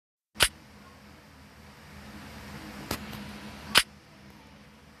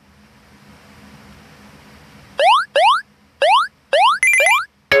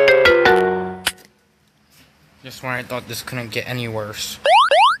Just when I thought this couldn't get any worse.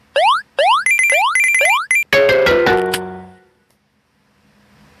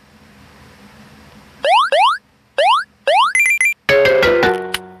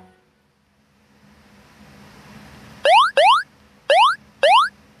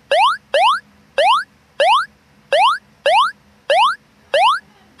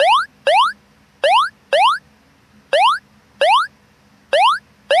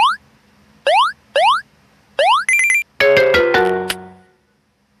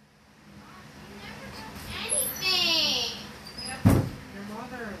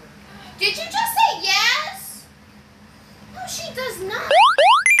 Did you just say yes? No, she does not.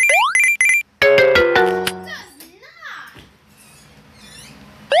 She does not.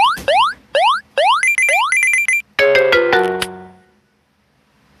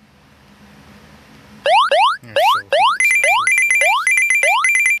 I'm so hate this guy.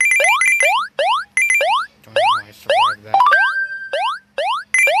 Don't know how I survived that.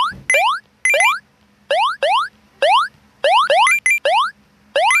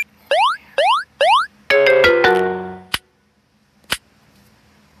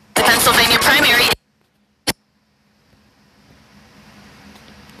 The Pennsylvania primary.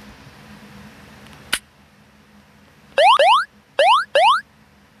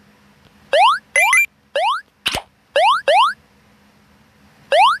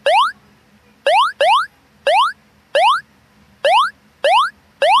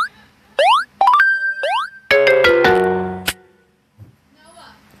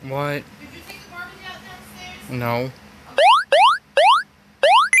 What? Did you take the garbage out downstairs? No.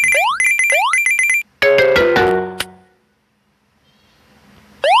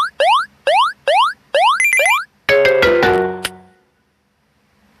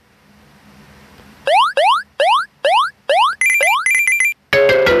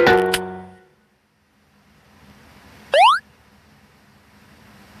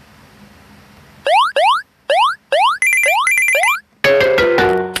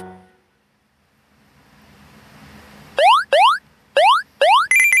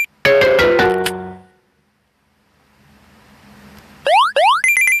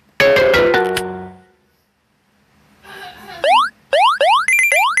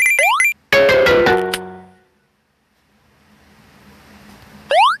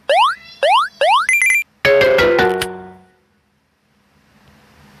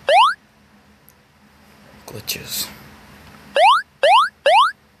 Glitches.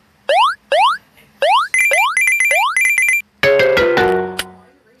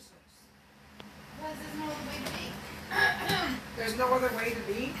 Because there's no other way to be. There's no other way to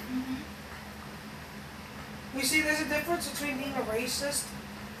be. You see, there's a difference between being a racist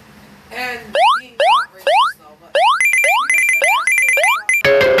and being not racist, though. But here's the best thing about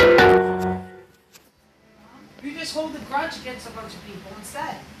you just hold a grudge against a bunch of people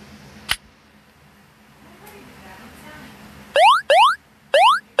instead.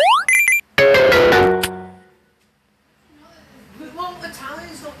 Well,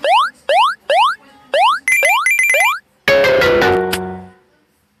 Italians don't.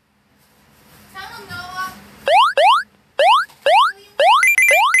 Tell him, Noah.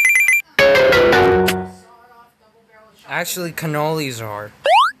 Sawed-off double-barreled shotgun. Actually, cannolis are.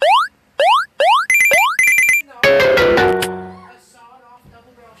 You know, a sawed-off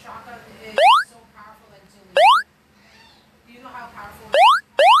double-barrel shotgun is so powerful that it's illegal. Do you know how powerful it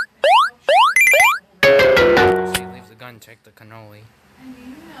is? See, leave the gun, take the cannoli. And you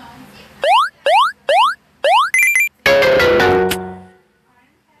know.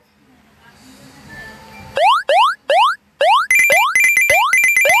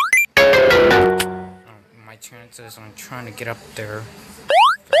 My chances on trying to get up there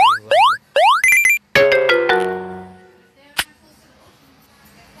very low.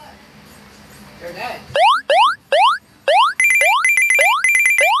 They're dead.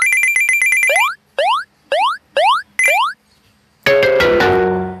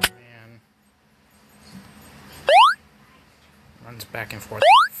 Man. Runs back and forth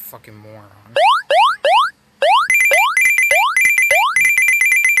like a fucking moron.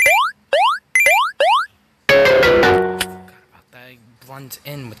 Forgot about that. He runs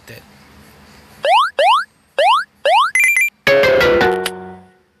in with it.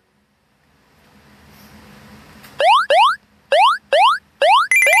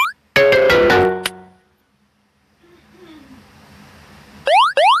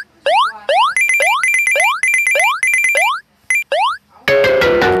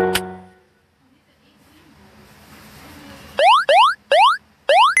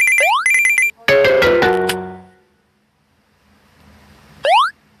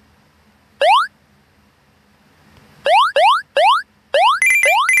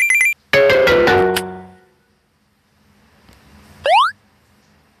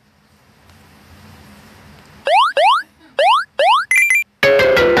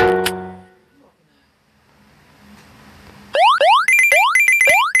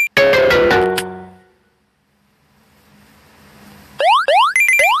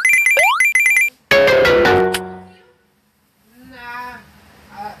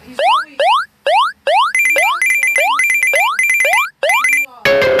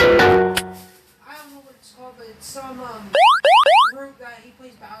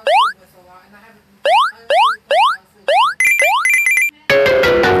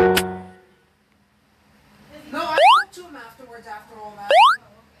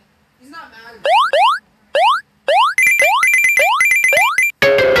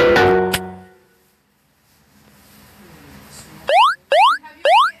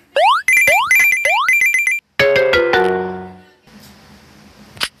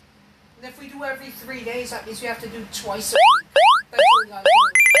 do every 3 days, that means we have to do twice a week. That's what we gotta do.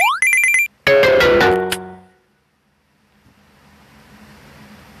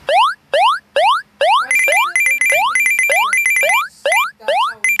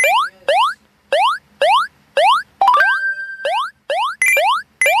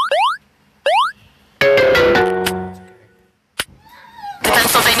 The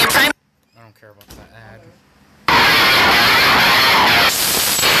Pennsylvania primary. I don't care about that ad.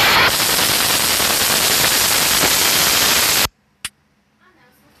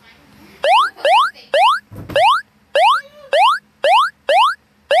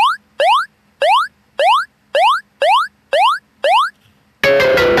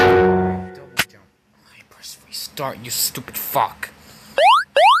 Double jump. I press restart, you stupid fuck.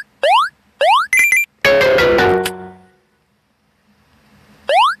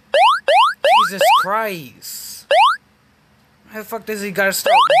 Jesus Christ. Why the fuck does he gotta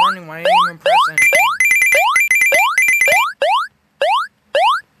start running when I didn't even press anything?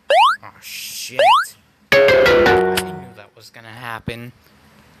 Oh shit. I knew that was gonna happen.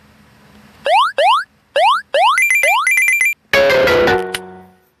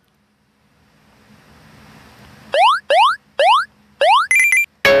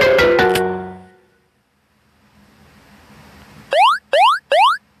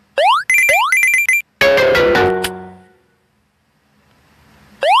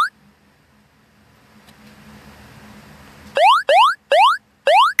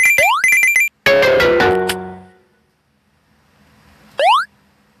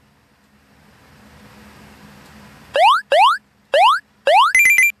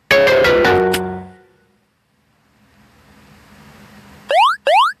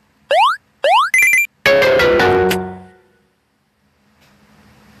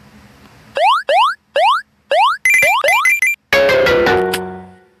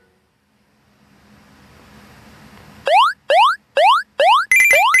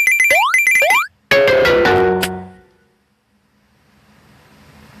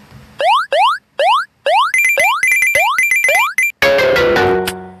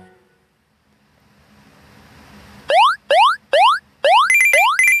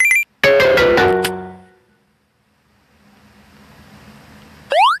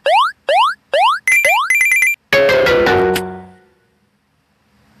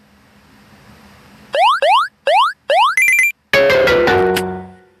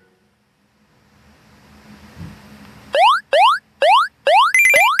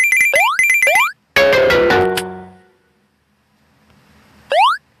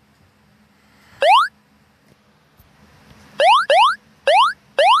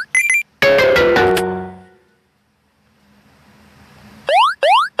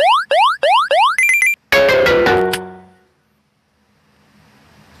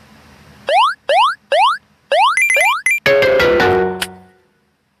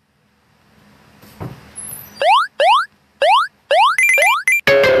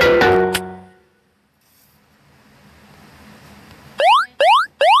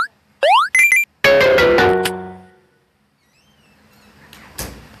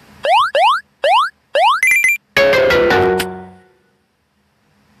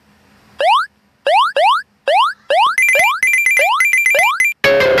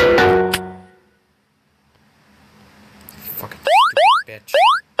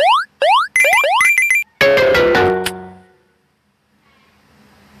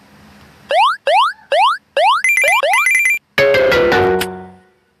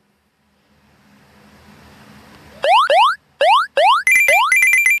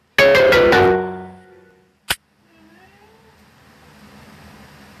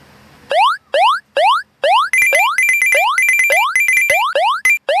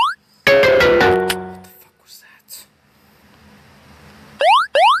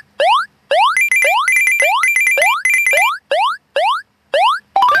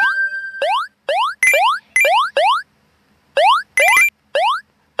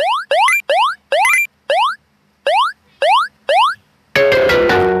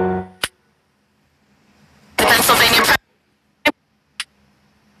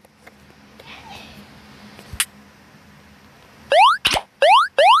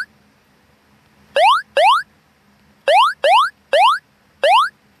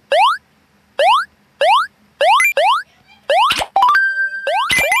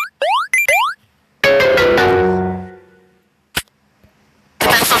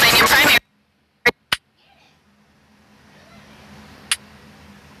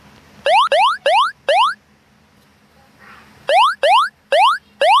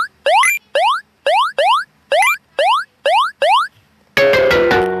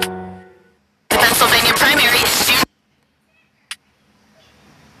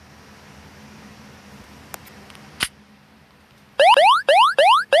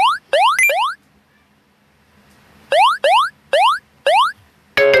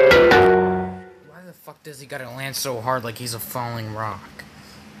 fuck does he gotta land so hard like he's a falling rock?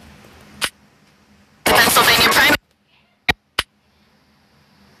 The Pennsylvania primary.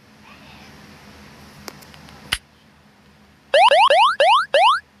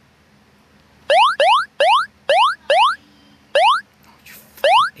 You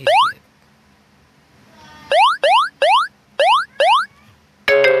fucking idiot.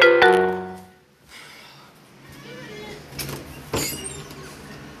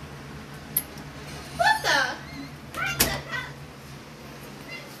 What the?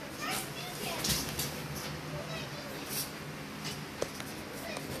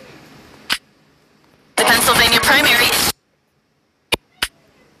 The Pennsylvania primary.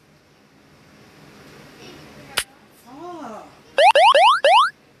 Fuck.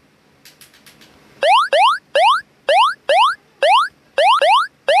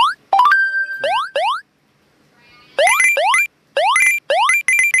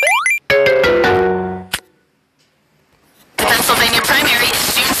 The Pennsylvania primary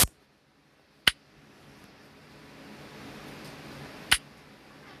is June.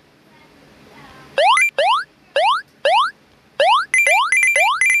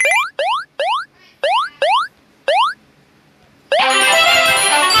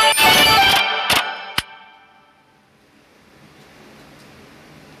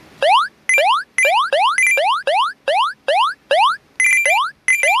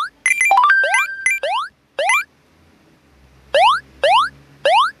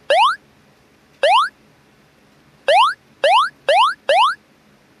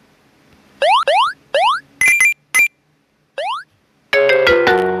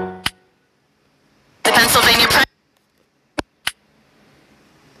 The Pennsylvania primary.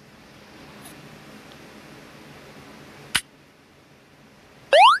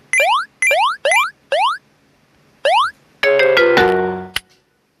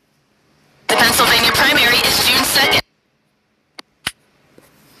 The Pennsylvania primary is June 2nd.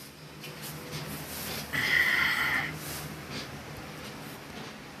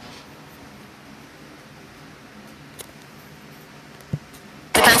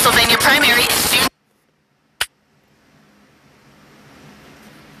 The Pennsylvania primary is June.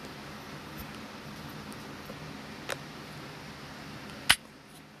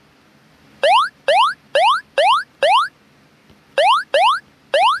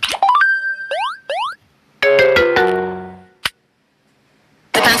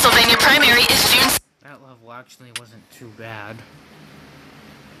 The Pennsylvania primary is June. That level actually wasn't too bad.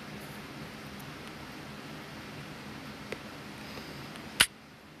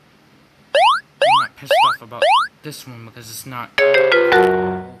 I'm not pissed off about this one because it's not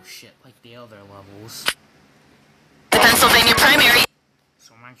bullshit like the other levels. The Pennsylvania primary.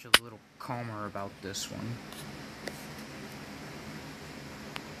 So I'm actually a little calmer about this one.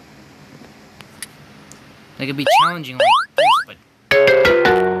 They could be challenging like this, but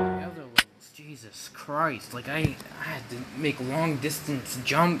the other levels, Jesus Christ, like I had to make long distance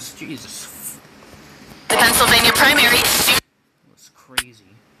jumps, Jesus, The Pennsylvania primary is June. it was crazy.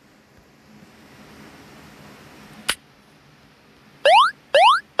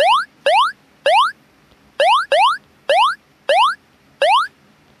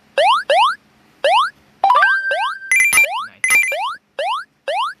 Nice.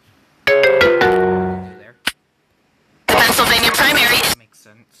 There. The Pennsylvania primary is Makes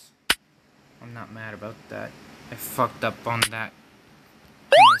sense. I'm not mad about that. I fucked up on that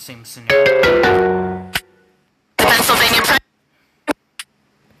in the same scenario. the Pennsylvania primary.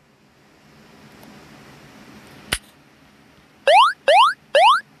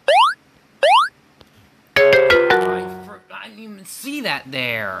 I didn't even see that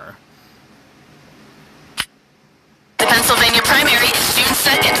there. The Pennsylvania primary is June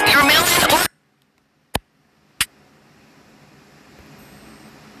 2nd. Your mail-in or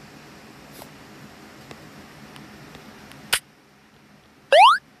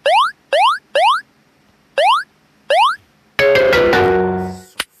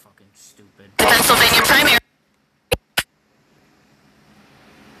So fucking stupid. the Pennsylvania primary.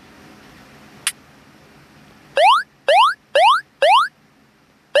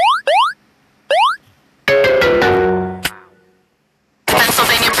 Wow. The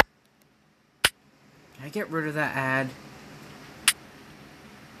Pennsylvania primary. Can I get rid of that ad?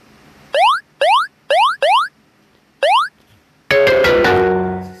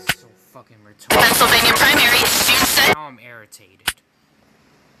 This is so fucking retarded. Pennsylvania primary is June 2nd. Now I'm irritated.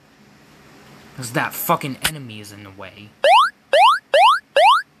 Because that fucking enemy is in the way.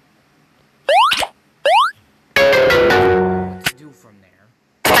 What to do from there?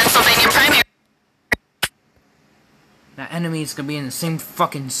 Pennsylvania primary. That enemy's gonna be in the same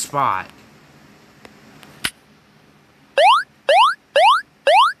fucking spot.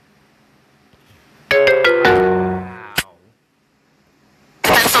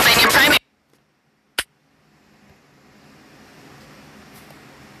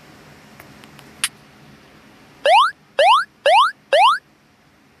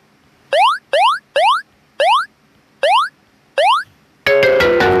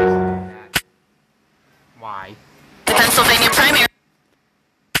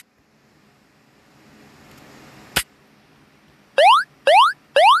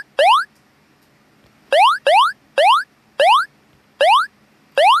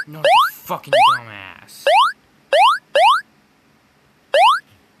 No, you fucking dumbass.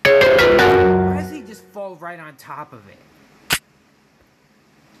 Why does he just fall right on top of it?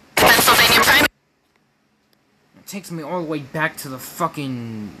 Pennsylvania primary. It takes me all the way back to the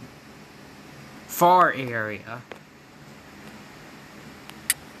fucking far area.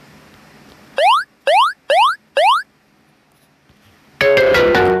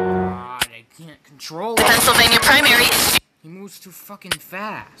 God, I can't control it. Pennsylvania primary. He moves too fucking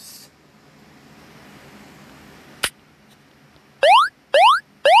fast.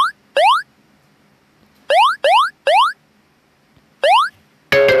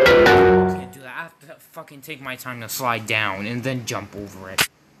 Can't do that. I have to fucking take my time to slide down and then jump over it.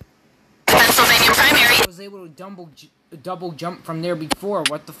 Pennsylvania primary. I was able to double jump from there before.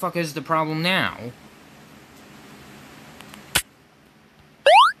 What the fuck is the problem now?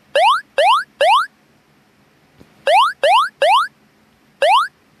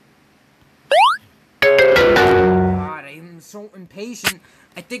 God, I am so impatient.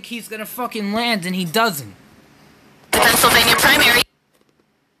 I think he's gonna fucking land and he doesn't. Pennsylvania primary.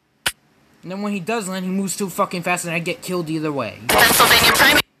 And then when he does land, he moves too fucking fast and I get killed either way. Pennsylvania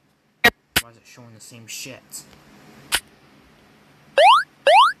primary. Why is it showing the same shit?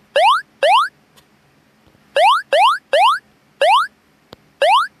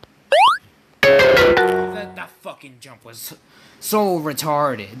 That fucking jump was so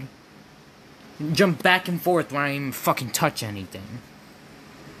retarded. Jump back and forth when I didn't even fucking touch anything.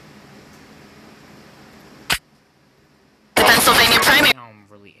 Pennsylvania primary. Now I'm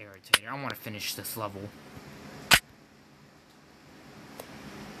really irritated. I want to finish this level.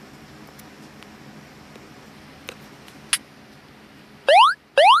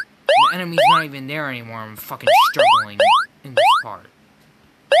 The enemy's not even there anymore. I'm fucking struggling in this part.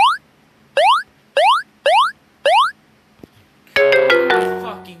 Oh my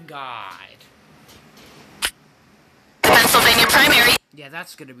fucking god. Pennsylvania primary. Yeah,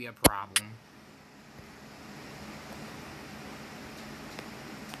 that's gonna be a problem.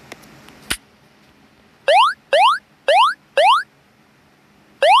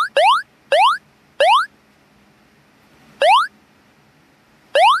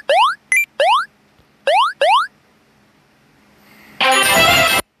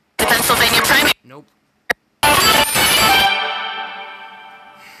 Pennsylvania primary. Nope.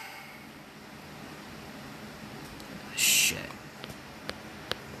 Shit.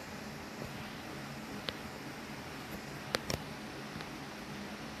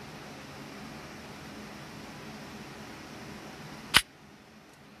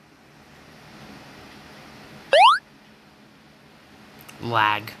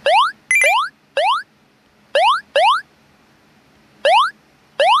 Lag.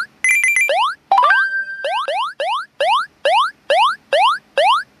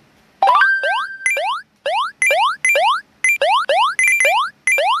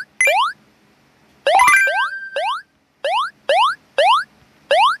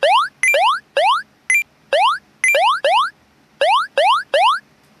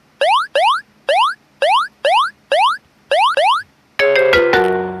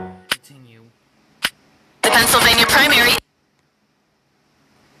 Continue. Pennsylvania primary.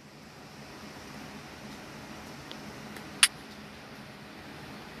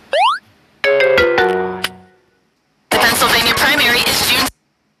 Pennsylvania primary is June.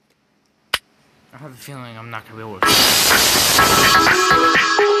 I have a feeling I'm not gonna be able to.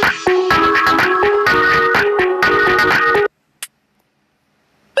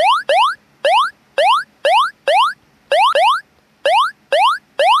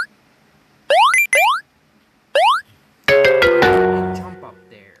 Jump up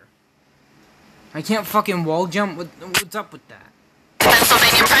there. I can't fucking wall jump. What's up with that?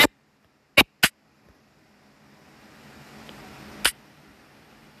 Pennsylvania primary.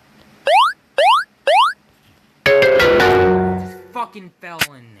 Just fucking fell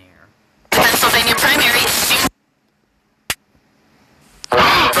in there. Pennsylvania primary is June.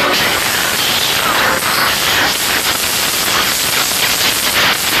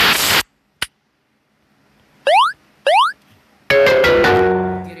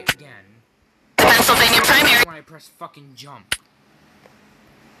 Did it again. Pennsylvania primary. When I press fucking jump.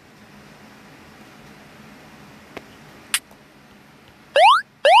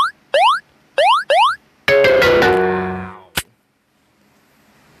 Ow.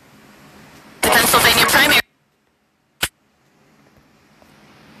 Pennsylvania primary.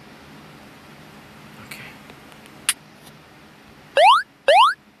 Okay.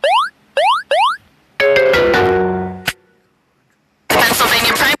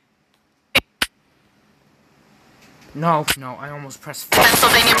 Pennsylvania primary. No, I almost pressed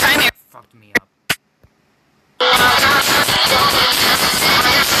Pennsylvania primary. fucked me up. Why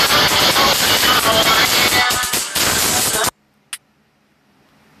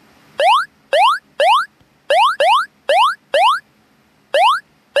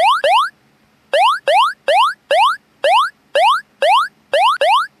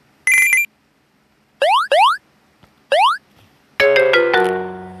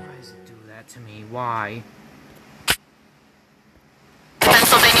does it do that to me? Why?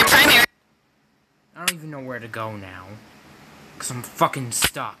 Pennsylvania primary. I don't even know where to go now. Cause I'm fucking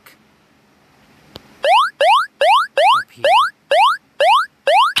stuck. Up here.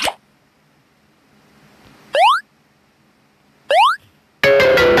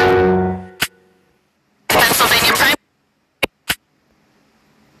 Pennsylvania primary.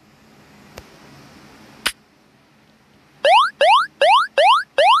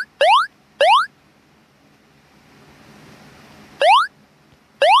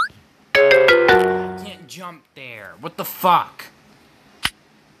 I can't jump there. What the fuck?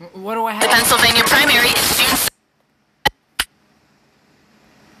 What do I have? Pennsylvania primary is June.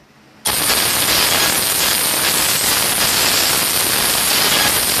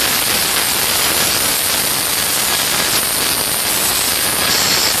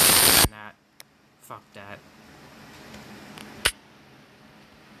 That. Fuck that.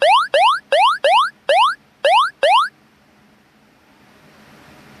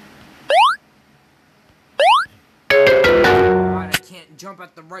 God, I can't jump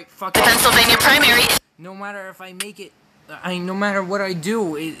at the right fucking. Pennsylvania primary. No matter if I make it, no matter what I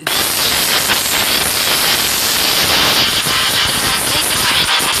do, it's.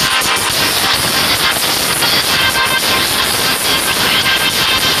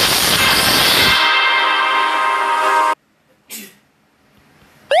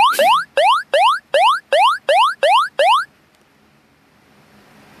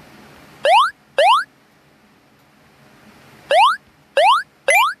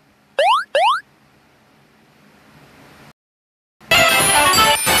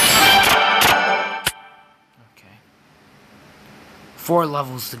 Okay. 4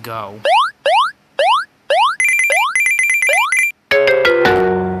 levels to go.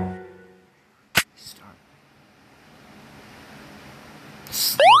 Start.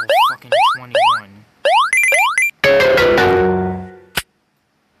 Slow fucking 21.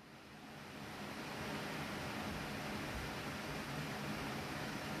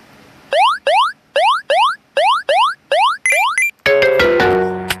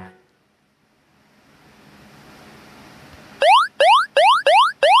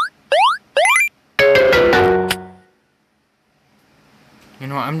 You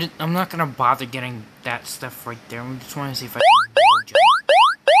know, I'm not gonna bother getting that stuff right there. I just want to see if I can wall jump.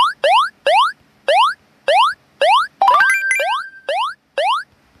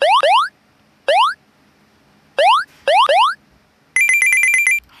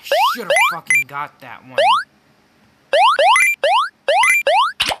 I should have fucking got that one.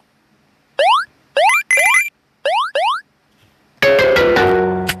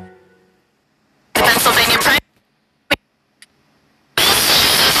 Pennsylvania primary.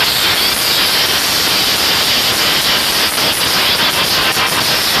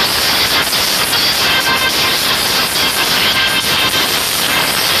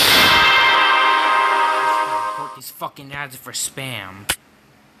 Report these fucking ads for spam.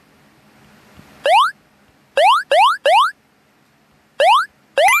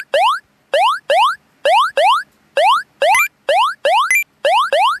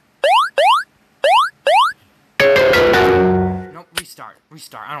 Nope,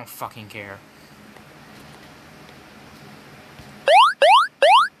 restart. I don't fucking care.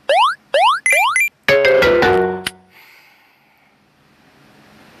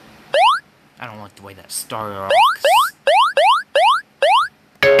 I don't like the way that started off.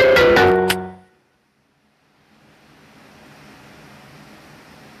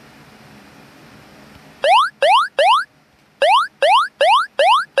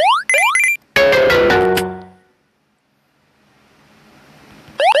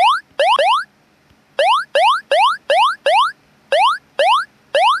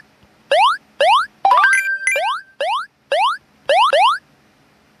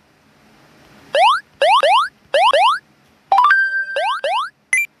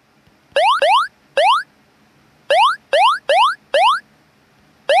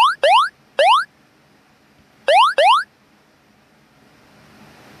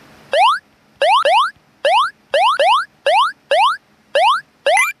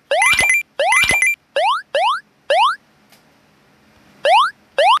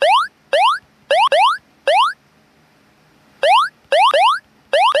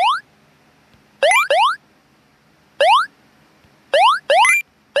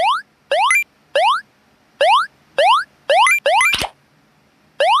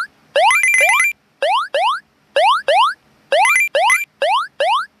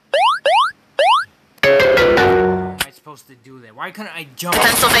 to do that? Why couldn't I jump?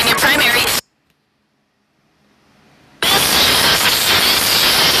 Pennsylvania primary.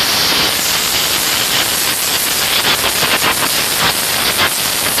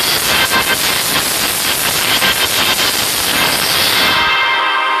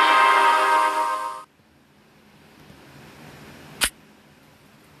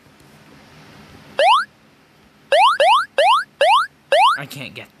 I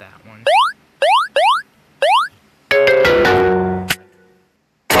can't get that one.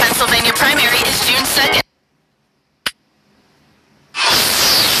 Pennsylvania primary is June 2nd.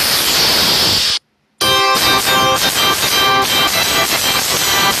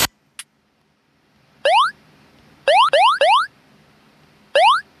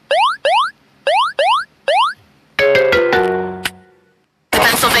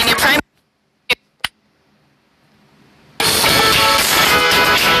 Pennsylvania primary.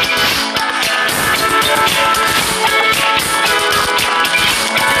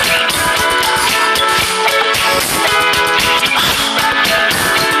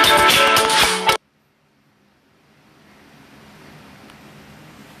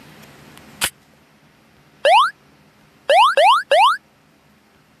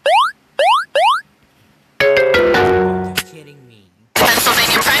 You're kidding me.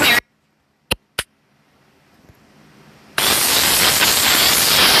 Pennsylvania primary.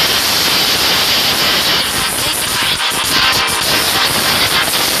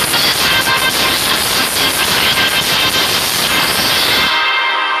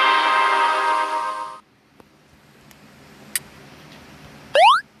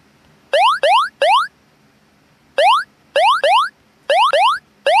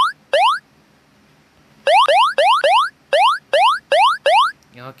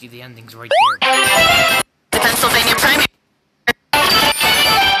 You're lucky the ending's right there. Pennsylvania primary.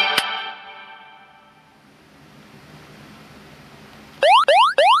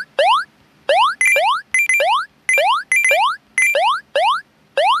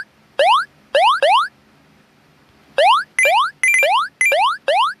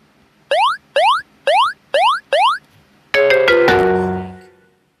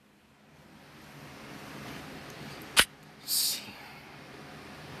 See.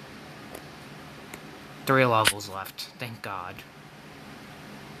 3 levels left. Thank God.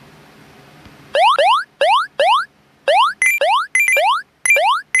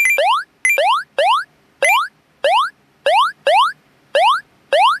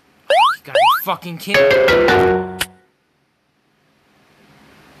 You gotta be fucking kidding.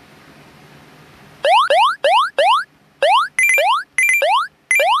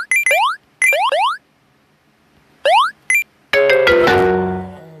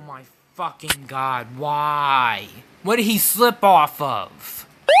 Oh my fucking God, why? What did he slip off of?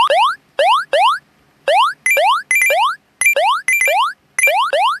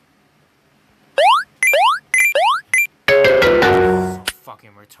 So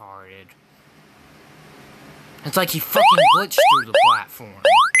fucking retarded. It's like he fucking glitched through the platform.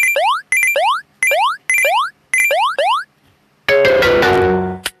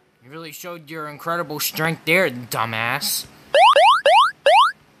 You really showed your incredible strength there, dumbass.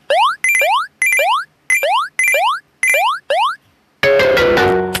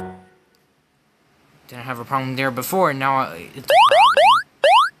 Didn't have a problem there before, now it's a problem.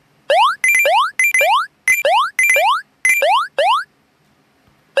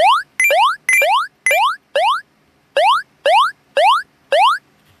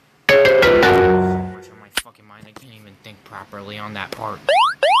 So much on my fucking mind, I can't even think properly on that part.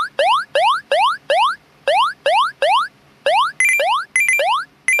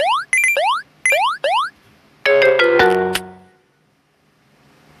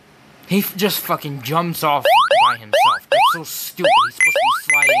 He just fucking jumps off by himself. That's so stupid. He's supposed to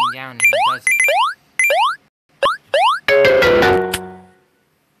be sliding down and he doesn't.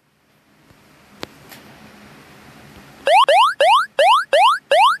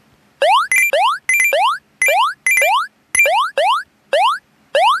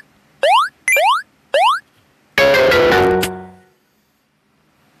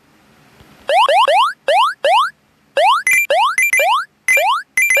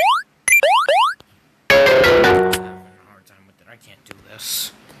 I'm having a hard time with it. I can't do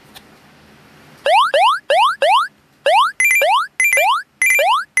this.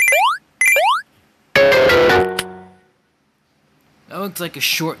 That looks like a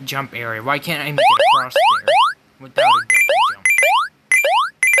short jump area. Why can't I make it across there without a double jump?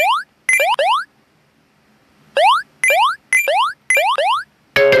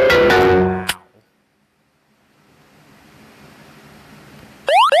 Ow.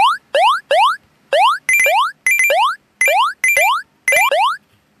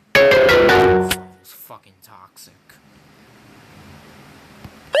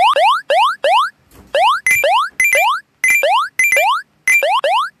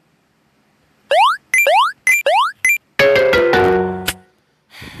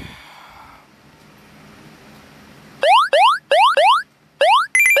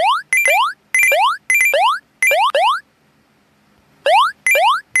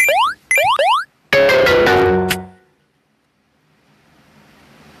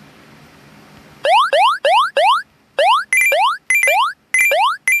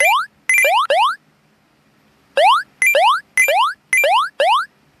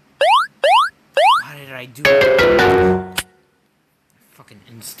 Fucking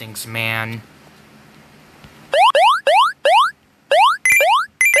instincts, man.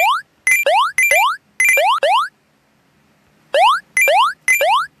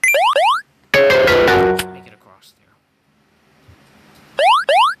 Make it across there.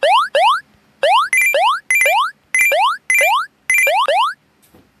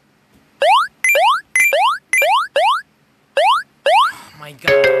 Oh my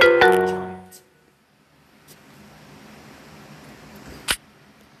god. Jumped.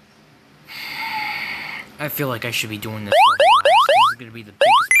 I feel like I should be doing this level last. This is gonna be the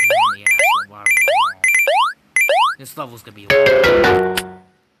biggest pain in the ass level out of them all. This level's gonna be long.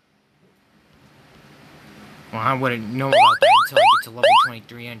 Well, I wouldn't know about that until I get to level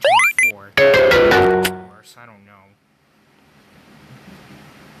 23 and 24. Of course, I don't know.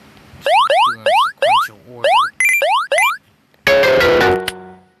 Just doing a sequential order.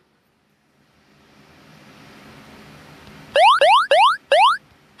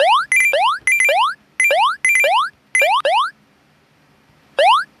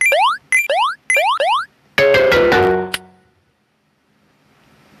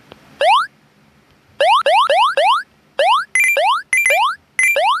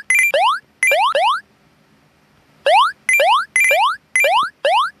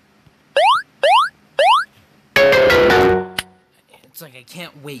 It's like I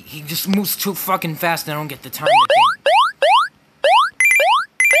can't wait. He just moves too fucking fast and I don't get the time to think.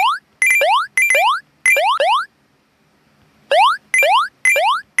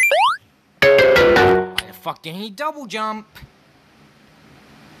 Why the fuck didn't he double jump?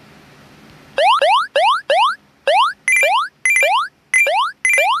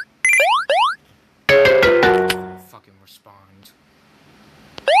 Fucking respond.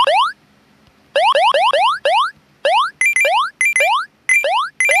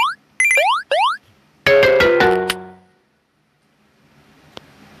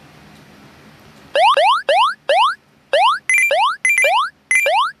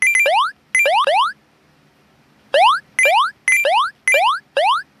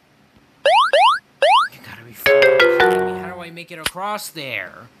 How do I make it across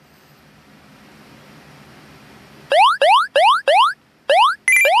there?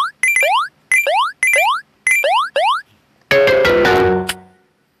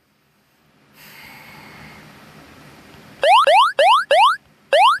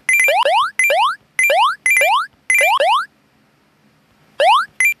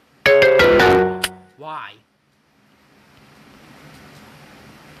 Why?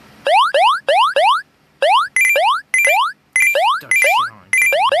 Does shit on John.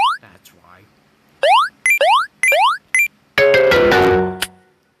 That's why.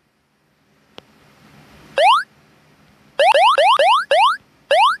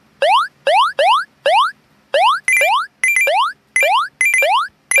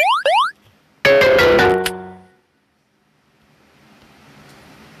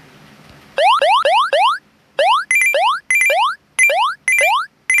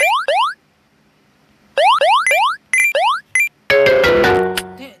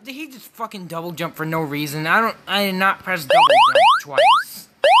 Did he just fucking double jump for no reason? I did not press double jump twice.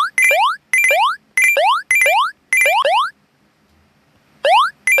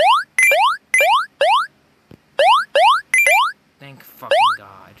 Thank fucking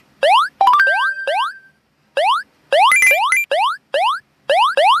God.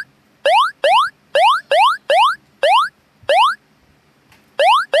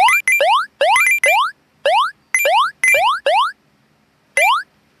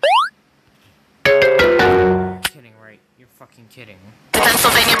 You're fucking kidding.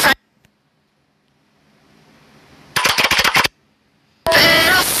 Pennsylvania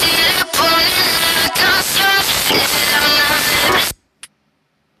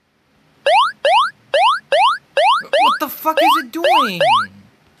What the fuck is it doing?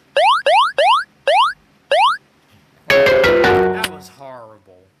 That was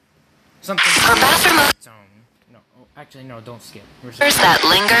horrible. Something on its own. No, oh, actually no, don't skip. Where's that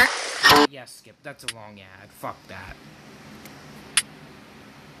linger? Yes, skip. That's a long ad. Fuck that.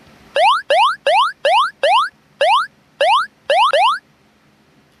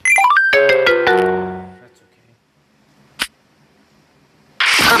 That's okay.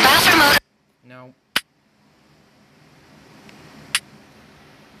 Her bathroom odor. No.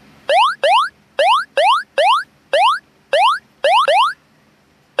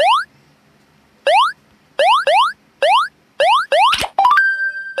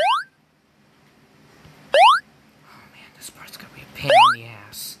 Oh man.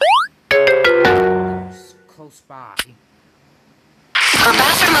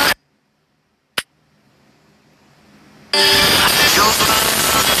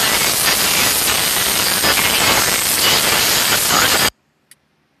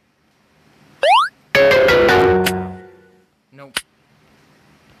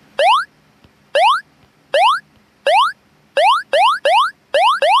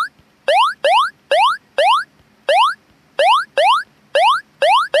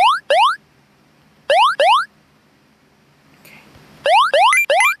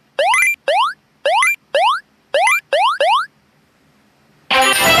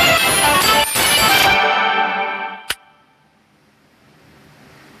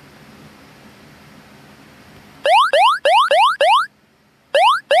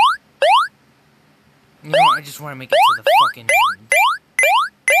 just want to make it to the fucking end.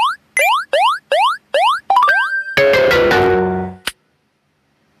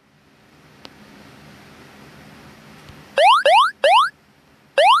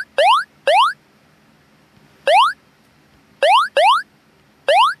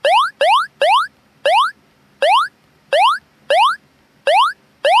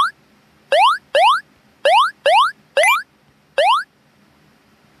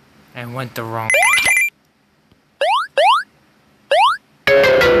 And went the wrong way.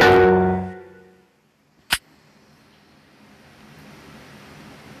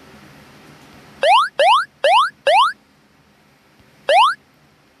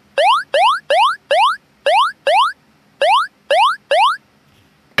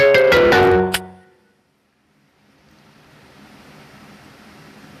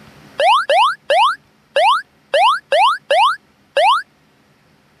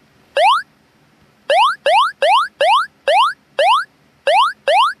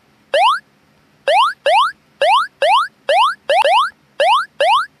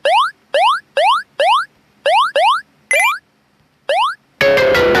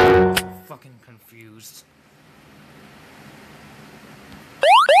 Fucking confused.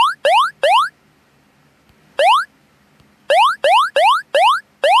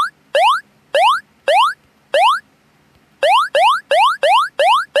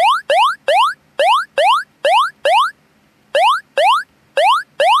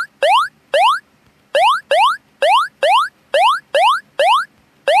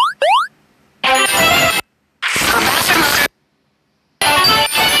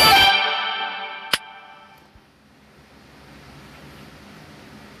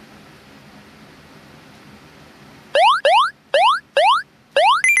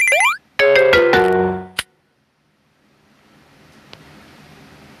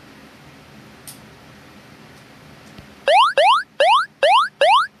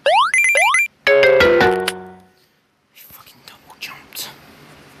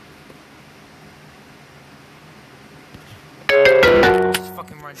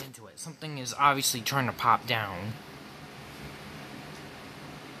 Runs into it. Something is obviously trying to pop down.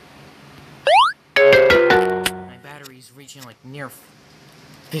 My battery's reaching like near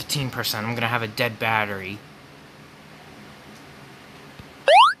 15%. I'm gonna have a dead battery.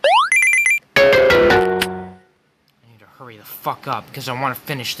 I need to hurry the fuck up because I want to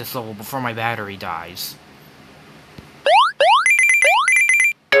finish this level before my battery dies.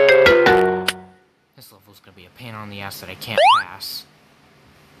 This level's gonna be a pain on the ass that I can't pass.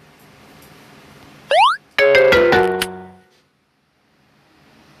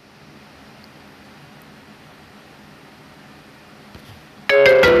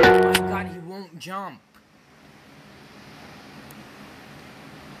 Jump.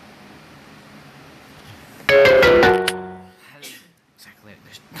 Exactly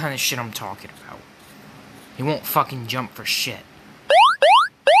the kind of shit I'm talking about. He won't fucking jump for shit.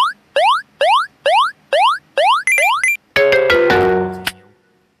 Continue.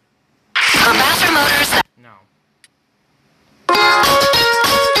 Master motors. No.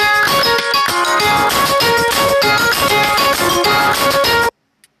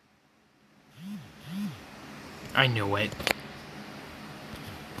 I knew it.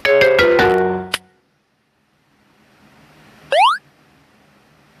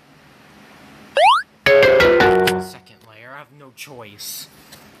 Second layer, I have no choice.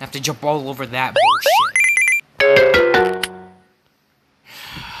 I have to jump all over that bullshit.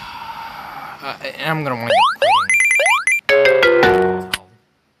 I'm gonna wind up quitting.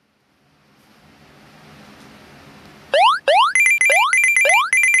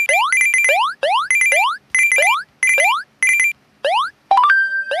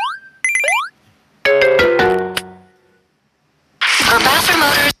 Master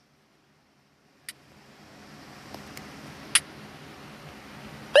motors.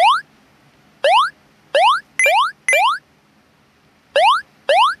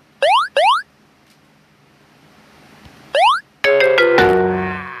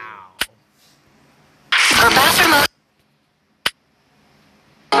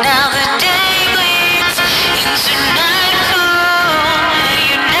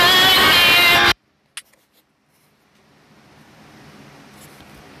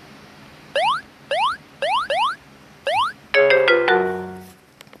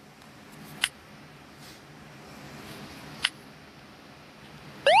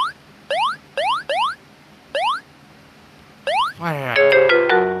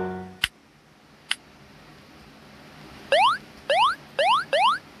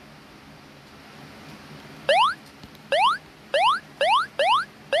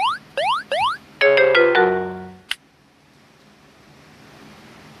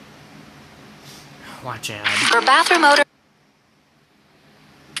 Watch out. For bathroom odor.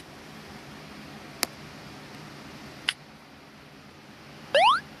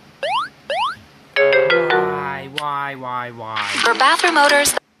 Why? For bathroom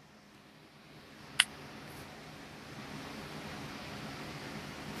odors.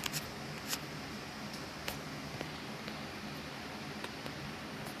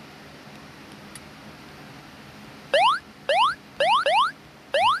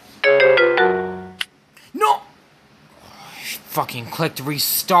 No! I fucking clicked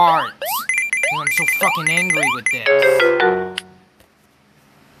restart. Because I'm so fucking angry with this.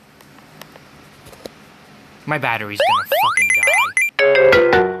 My battery's gonna fucking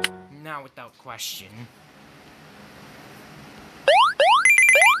die. Now without question.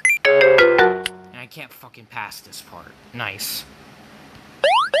 And I can't fucking pass this part. Nice.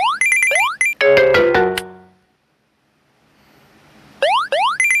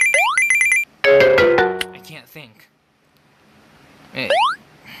 I can't think. This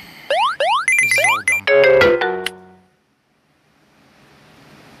is all dumb.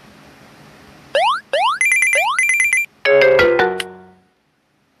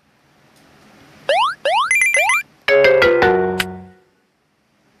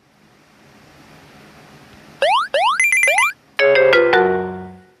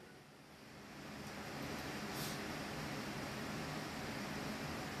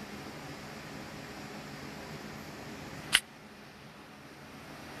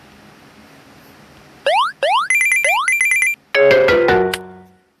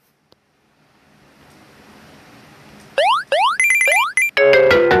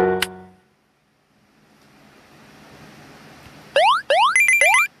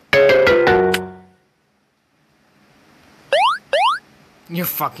 You're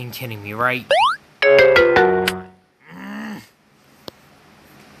fucking kidding me, right?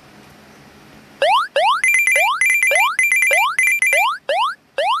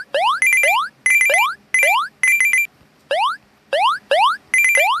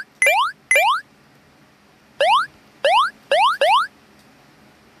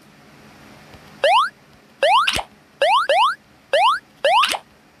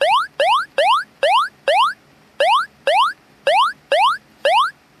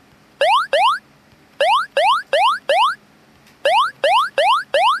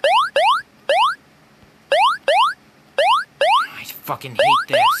 I fucking hate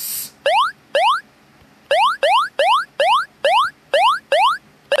this.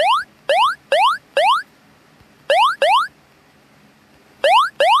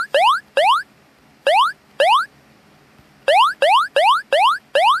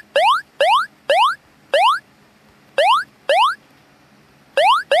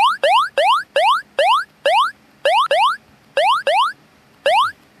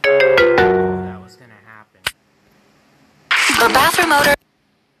 That was gonna happen. For bathroom odor.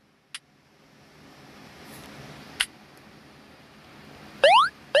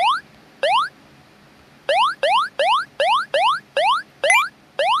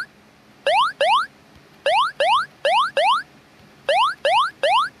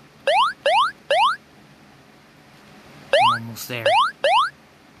 I'm almost there.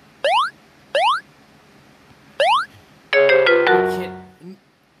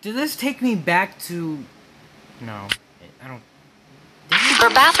 Did this take me back to... No, I don't... For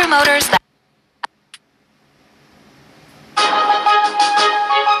bathroom odors that.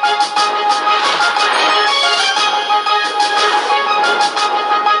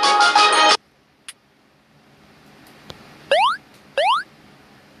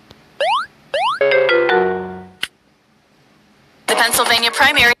 The Pennsylvania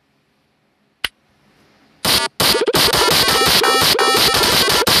primary.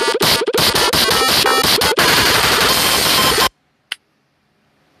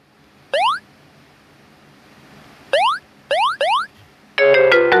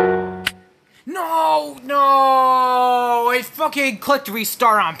 No! I fucking clicked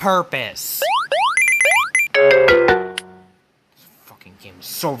restart on purpose. This fucking game is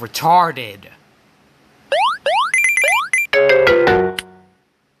so retarded. I'm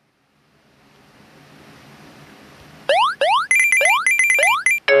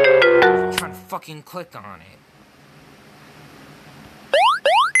trying to fucking click on it.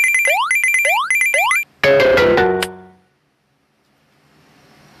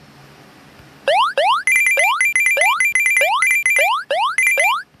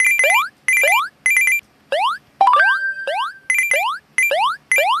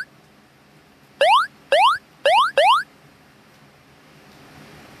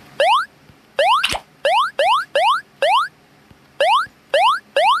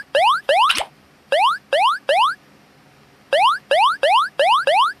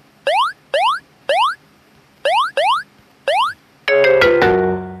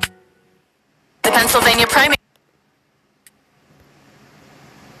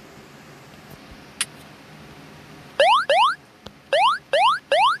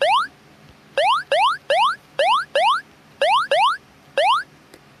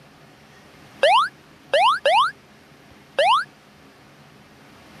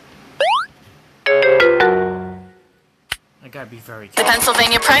 gotta be very The careful.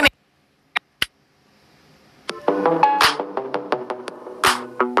 Pennsylvania primary.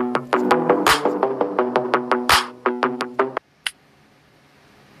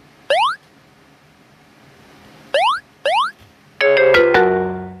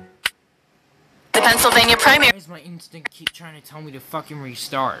 The Pennsylvania primary. Why does my instinct keep trying to tell me to fucking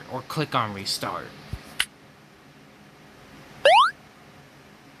restart or click on restart?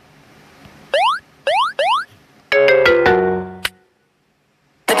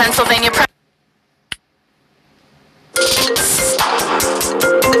 The Pennsylvania primary.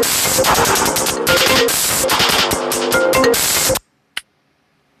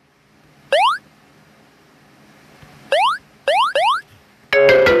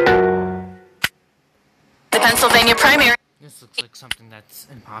 The Pennsylvania primary. This looks like something that's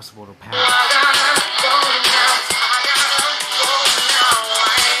impossible to pass.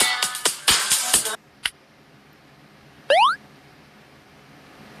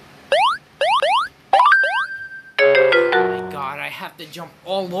 Oh my god, I have to jump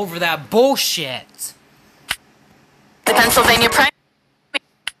all over that bullshit! The Pennsylvania primary.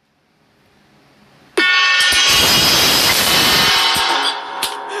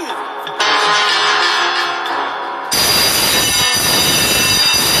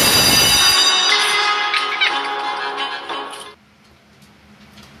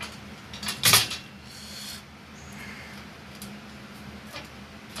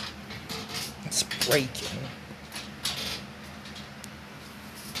 It's breaking.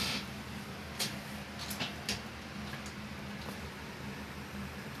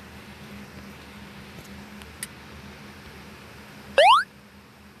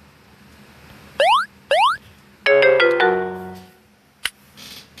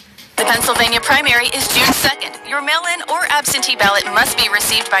 The Pennsylvania primary is June 2nd. Your mail-in or absentee ballot must be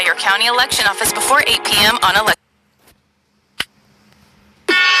received by your county election office before 8 p.m. on election.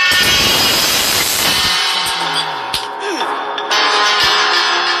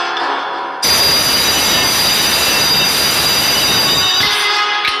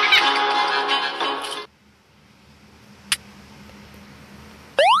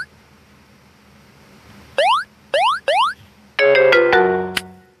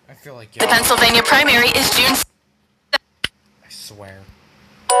 I feel like The Pennsylvania primary is June. I swear.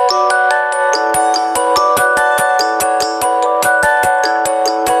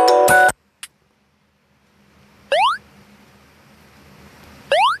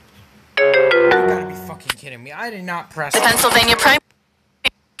 You gotta be fucking kidding me. I did not press The it. Pennsylvania primary.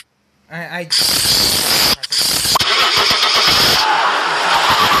 I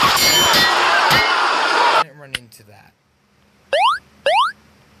didn't run into that.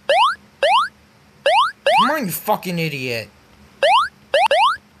 Come on, you fucking idiot.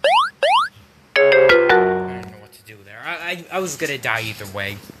 I don't know what to do there. I was gonna die either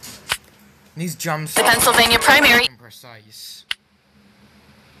way. These jumps The Pennsylvania primary. are imprecise.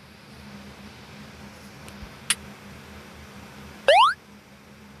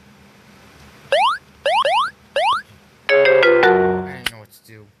 I didn't know what to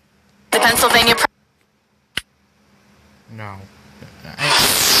do. The Pennsylvania. No.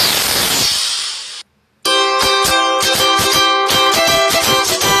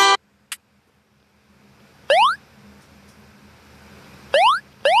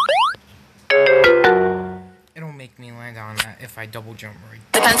 It'll make me land on that if I double jump right.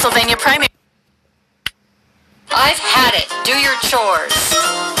 The Pennsylvania primary. I've had it. Do your chores.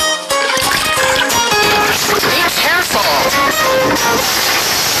 Be careful.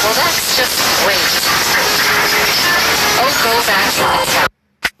 Well, that's just great. Oh, go back in the town.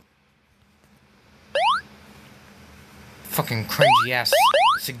 Fucking cringy ass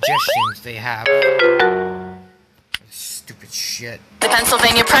suggestions they have. Stupid shit. The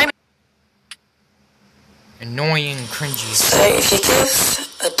Pennsylvania primary. Annoying, cringy. So if you give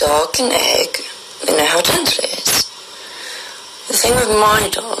a dog an egg, you know how gentle it is. The thing with my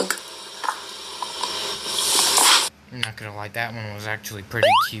dog, I'm not gonna lie, that one was actually pretty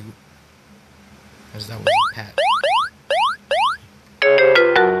cute. Because that was a pet.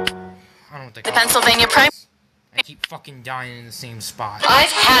 I don't think The Pennsylvania primary. I keep fucking dying in the same spot.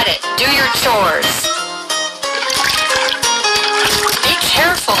 I've had it. Do your chores. Be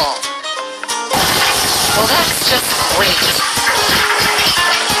careful. Well, that's just great.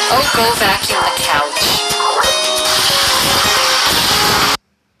 Oh, go vacuum the couch.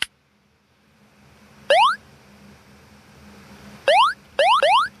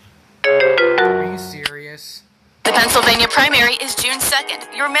 Are you serious? The Pennsylvania Pennsylvania primary is June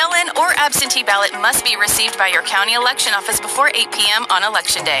 2nd. Your mail-in or absentee ballot must be received by your county election office before 8 p.m. on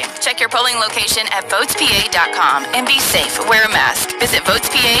Election Day. Check your polling location at votespa.com and be safe. Wear a mask. Visit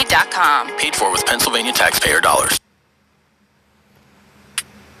votespa.com. Paid for with Pennsylvania taxpayer dollars.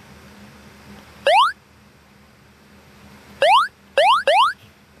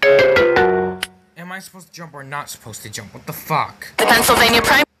 Am I supposed to jump or not supposed to jump? What the fuck? The Pennsylvania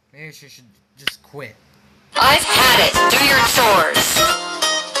primary. Maybe I should just quit. I've had it. Do your chores.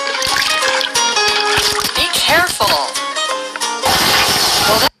 Be careful.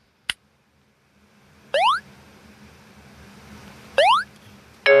 Well,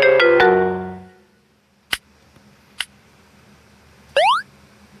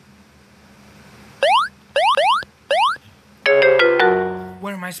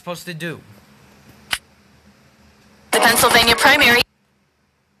 What am I supposed to do? The Pennsylvania primary.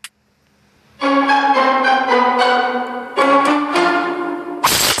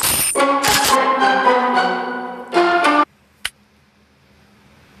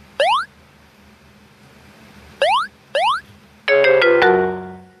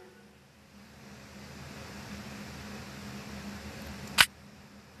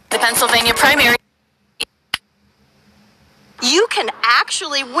 The Pennsylvania primary. You can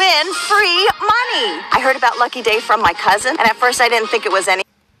actually win free money. I heard about Lucky Day from my cousin, and at first I didn't think it was any.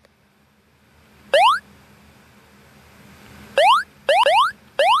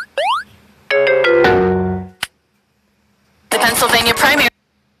 The Pennsylvania primary.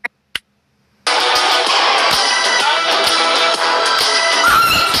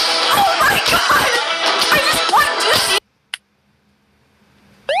 Oh my God! I just want to see.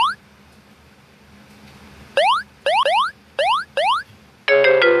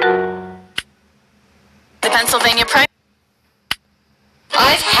 The Pennsylvania primary.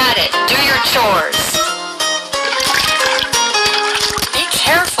 I've had it. Do your chores. Be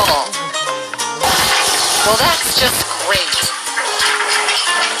careful. Well, that's just great.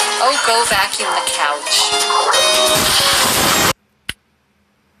 Oh, go vacuum the couch.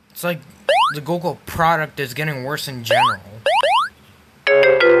 It's like the Google product is getting worse in general.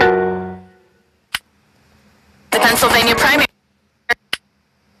 The Pennsylvania primary.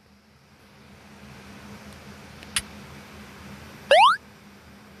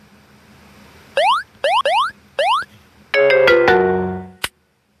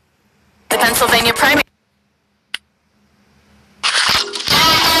 The Pennsylvania primary.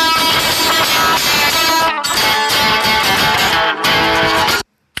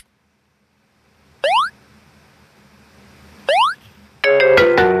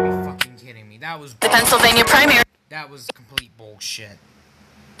 Are you fucking kidding me? That was The Pennsylvania primary. that was complete bullshit.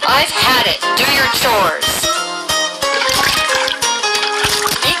 I've had it. Do your chores.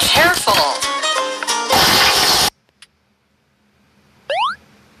 Be careful.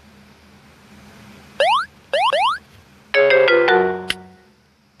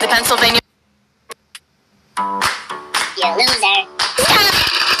 The Pennsylvania. You loser. Stop!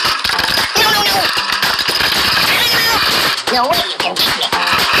 No. No way you can beat me.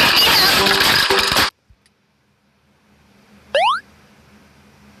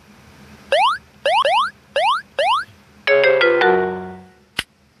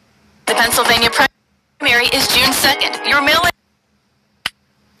 The Pennsylvania primary is June 2nd. Your mail-in.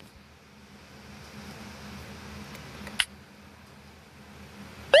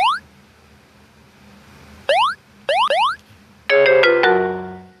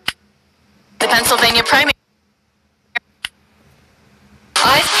 The Pennsylvania primary.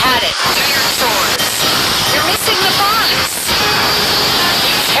 I've had it. Do your chores. You're missing the box.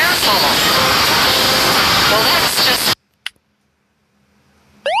 Be careful. Well, that's just...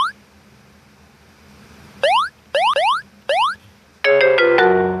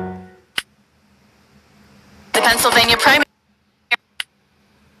 The Pennsylvania primary.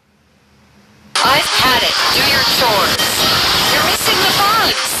 I've had it. Do your chores. You're missing the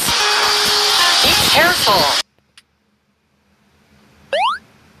box. Be careful.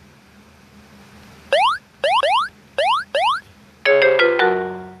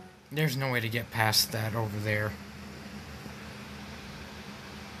 There's no way to get past that over there.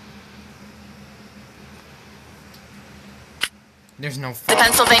 There's no The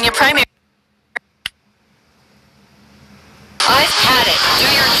Pennsylvania primary. I've had it. Do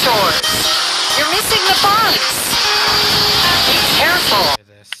your chores. You're missing the box. Be careful. for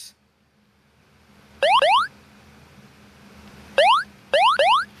this.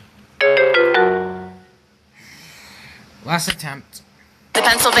 Last attempt. The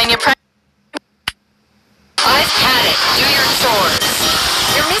Pennsylvania primary. I've had it. Do your chores.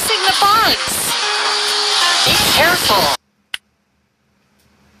 You're missing the box. Be careful!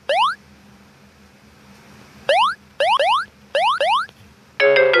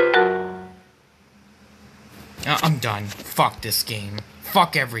 I'm done. Fuck this game.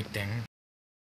 Fuck everything.